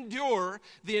had to endure,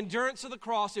 the endurance of the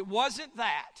cross. It wasn't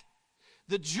that.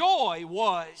 The joy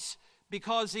was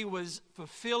because he was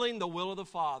fulfilling the will of the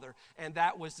Father, and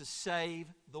that was to save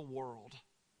the world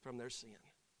from their sin.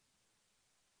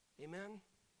 Amen?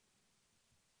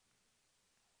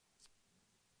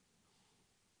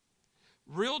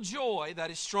 Real joy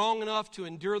that is strong enough to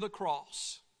endure the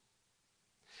cross,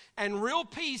 and real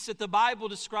peace that the Bible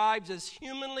describes as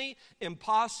humanly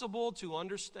impossible to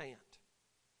understand,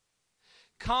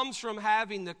 comes from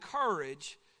having the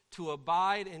courage to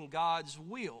abide in God's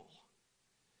will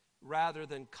rather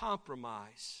than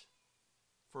compromise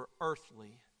for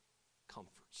earthly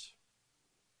comforts.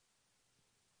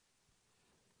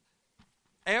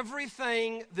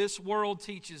 Everything this world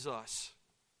teaches us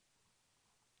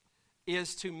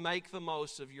is to make the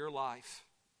most of your life.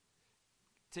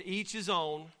 To each his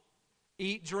own,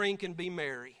 eat, drink, and be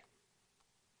merry.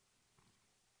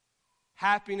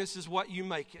 Happiness is what you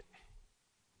make it.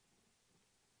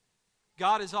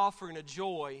 God is offering a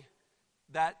joy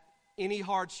that any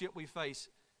hardship we face,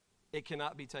 it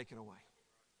cannot be taken away.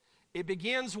 It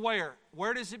begins where?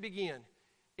 Where does it begin?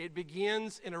 It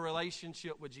begins in a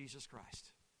relationship with Jesus Christ.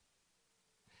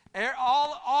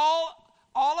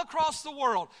 All across the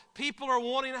world, people are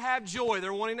wanting to have joy.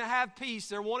 They're wanting to have peace.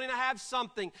 They're wanting to have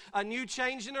something, a new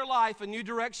change in their life, a new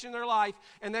direction in their life.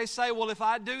 And they say, well, if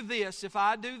I do this,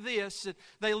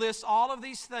 they list all of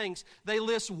these things. They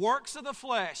list works of the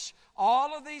flesh,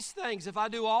 all of these things. If I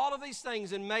do all of these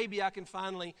things, then maybe I can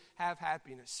finally have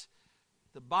happiness.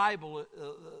 The Bible,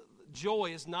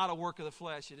 joy is not a work of the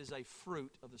flesh. It is a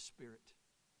fruit of the Spirit.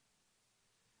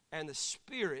 And the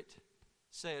Spirit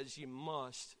says you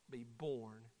must be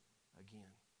born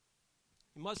again.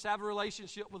 You must have a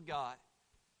relationship with God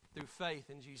through faith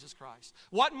in Jesus Christ.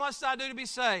 What must I do to be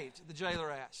saved? The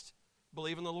jailer asked.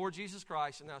 Believe in the Lord Jesus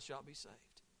Christ and thou shalt be saved.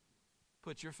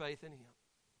 Put your faith in Him.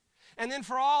 And then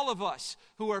for all of us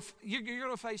who are, you're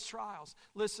going to face trials.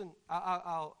 Listen,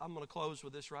 I'm going to close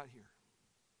with this right here.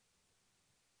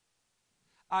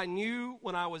 I knew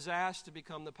when I was asked to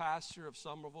become the pastor of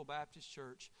Somerville Baptist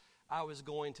Church, I was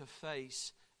going to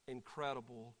face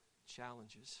incredible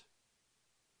challenges.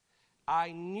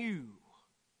 I knew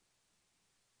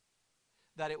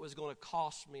that it was going to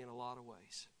cost me in a lot of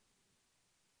ways.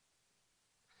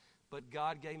 But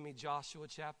God gave me Joshua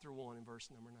chapter 1 and verse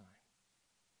number 9.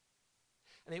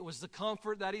 And it was the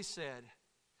comfort that He said,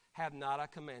 have not I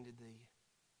commanded thee,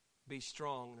 be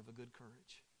strong and of a good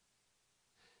courage.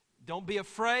 Don't be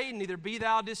afraid, neither be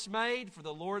thou dismayed, for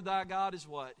the Lord thy God is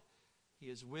what? He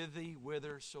is with thee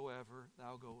whithersoever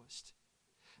thou goest.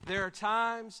 There are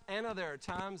times, Anna,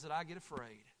 that I get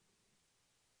afraid.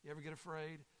 You ever get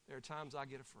afraid? There are times I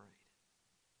get afraid.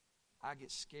 I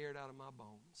get scared out of my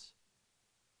bones.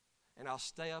 And I'll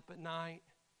stay up at night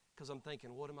because I'm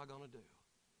thinking, what am I going to do?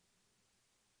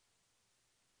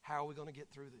 How are we going to get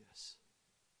through this?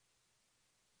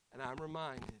 And I'm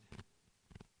reminded,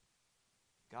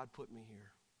 God put me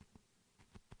here.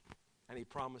 And He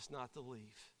promised not to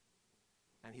leave.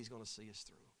 And He's going to see us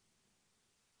through.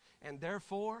 And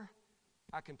therefore,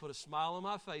 I can put a smile on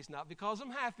my face, not because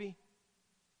I'm happy,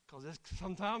 because it's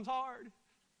sometimes hard.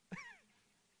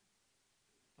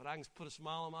 But I can put a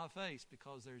smile on my face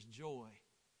because there's joy.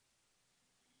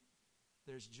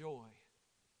 There's joy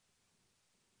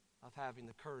of having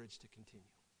the courage to continue.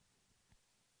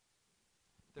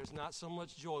 There's not so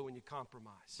much joy when you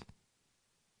compromise.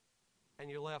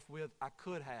 And you're left with, I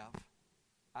could have,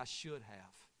 I should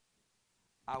have.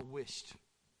 I wished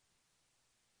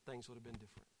things would have been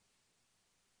different.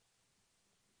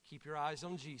 Keep your eyes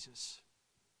on Jesus.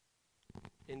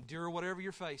 Endure whatever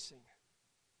you're facing.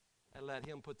 And let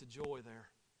Him put the joy there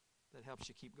that helps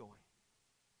you keep going.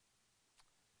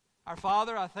 Our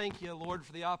Father, I thank You, Lord,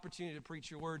 for the opportunity to preach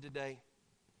Your word today.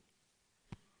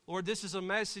 Lord, this is a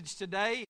message today.